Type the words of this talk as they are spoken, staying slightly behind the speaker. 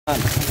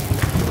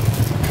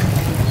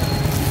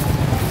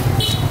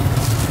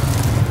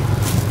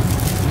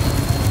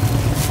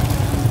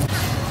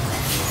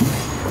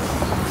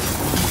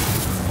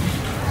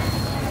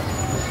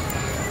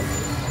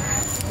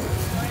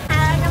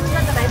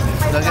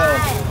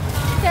không?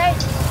 Chơi.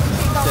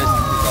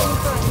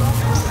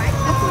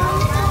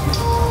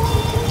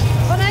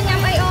 Con ơi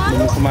nhắm ai on?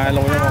 Mình không ai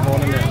lâu nha mà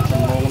con này,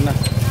 ngon lắm nè.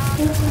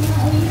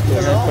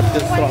 Tôi đang bật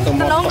cái sọ tôm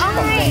mọc tóc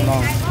tóc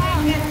ngon.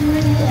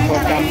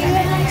 Con cam.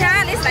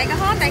 Cha đi xài cái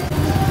hot này.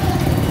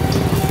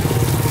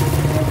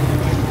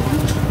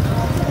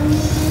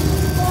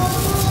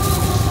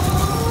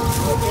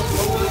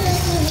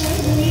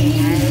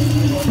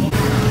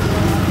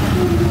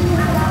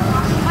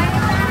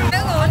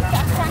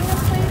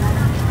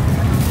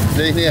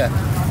 Đi nè.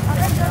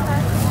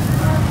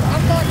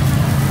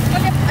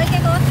 Con đẹp ấy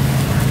cái con.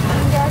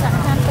 Giờ chẳng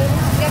chăn tí.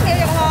 Giờ theo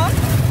dòng hó.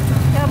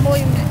 Giờ mùi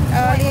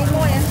đi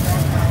mùi á.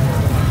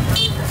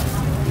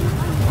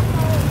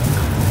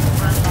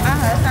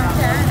 Hả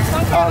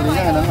sang cha. Lý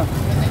này nắng rồi.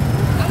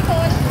 Không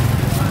thôi.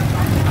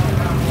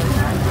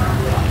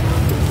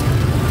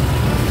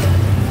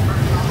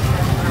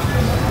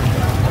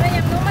 Đây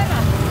nhầm đúng mấy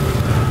mà.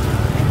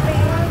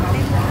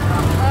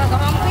 Còn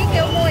không biết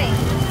kêu mùi.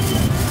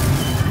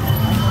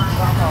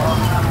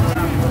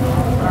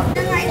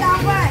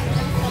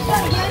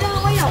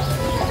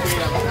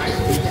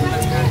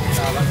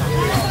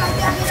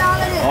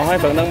 Hai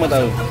bạn đang mà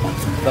từ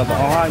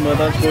hai mưa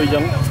tới cùi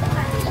giống.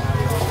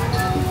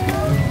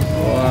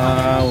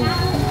 Wow.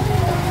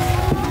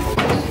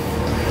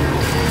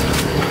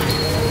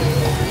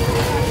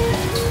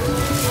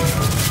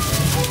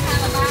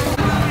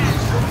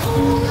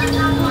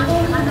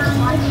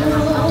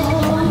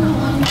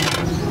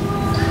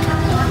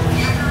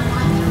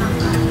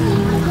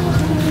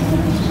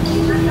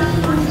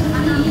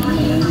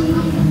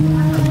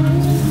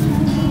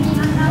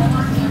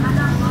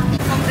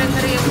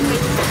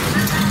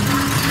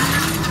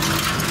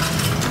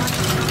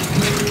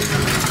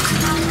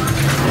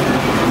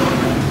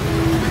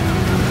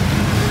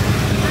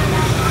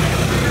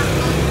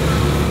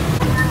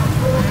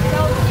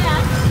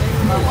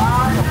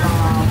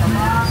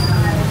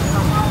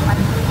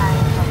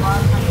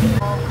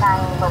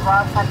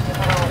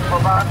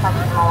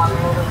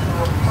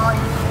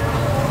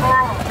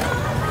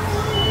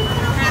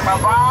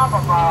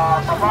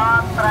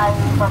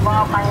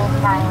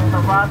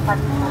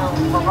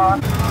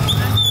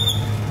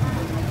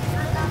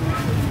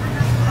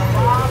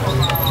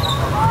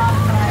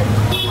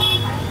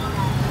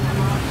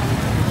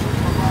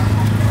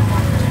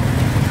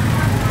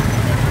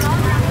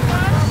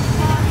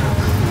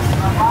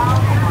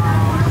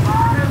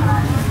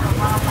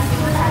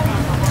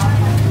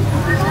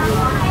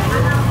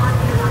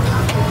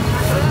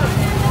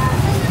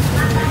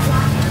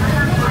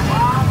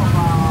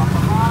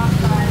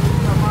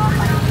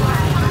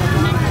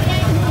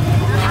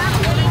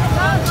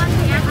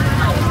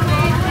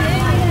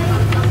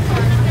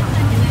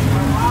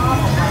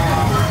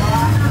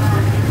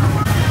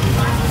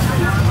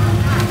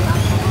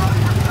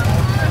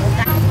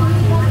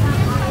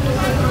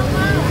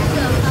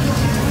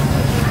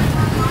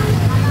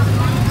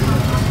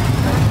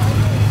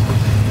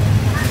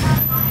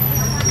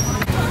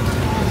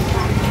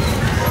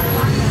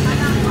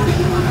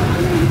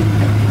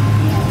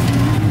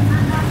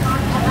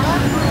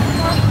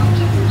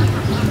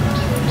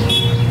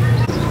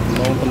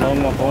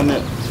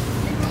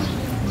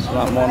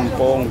 Món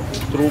pong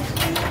trúc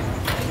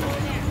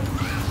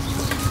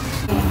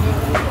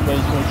đây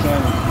cho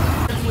sang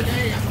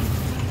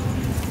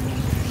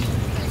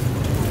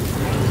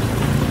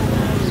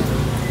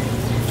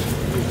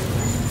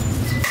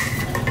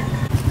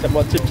chặt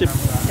bọt chip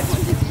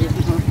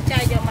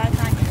Chai giờ ba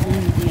thay.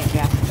 Nhẹ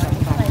nhàng.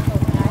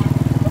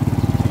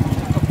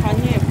 Thay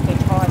nhẹ phải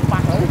thôi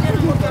bạc.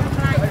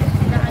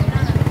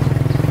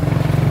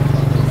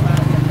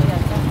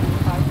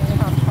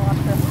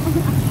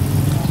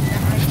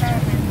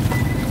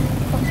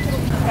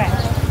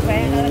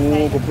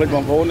 cục lệch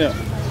bóng khố nè,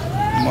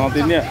 màu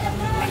tím nè,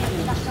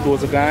 tua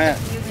sờ cái,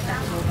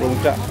 đồng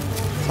chạ,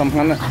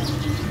 Samhan này,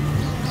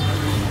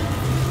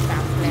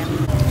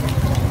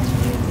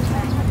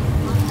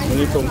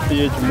 ini tôm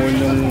tia cumui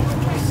nung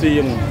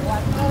xiêm,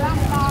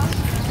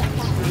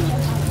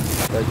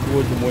 đại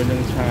chua cumui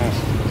nung cha,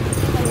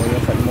 cumui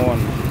nung sạch mòn,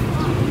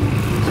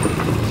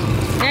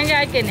 nhanh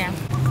ra kìa nè.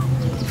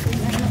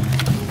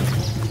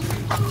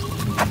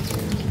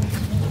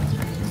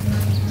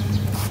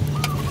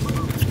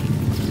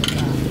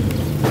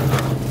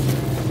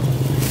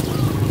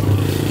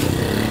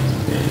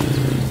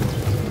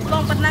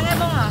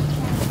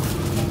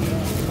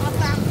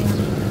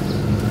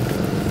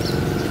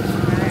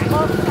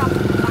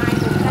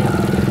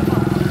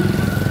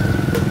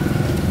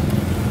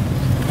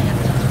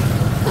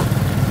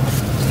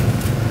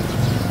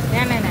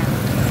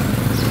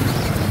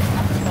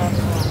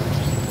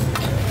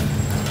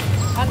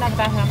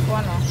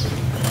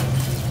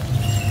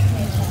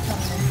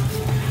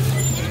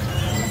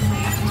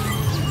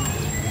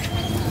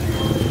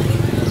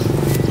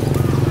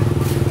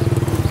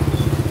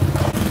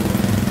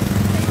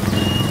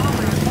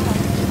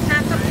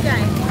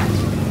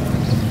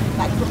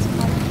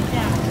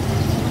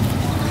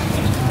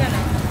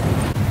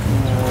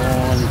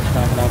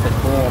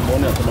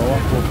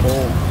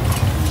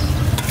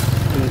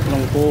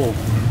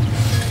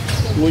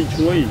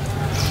 Chui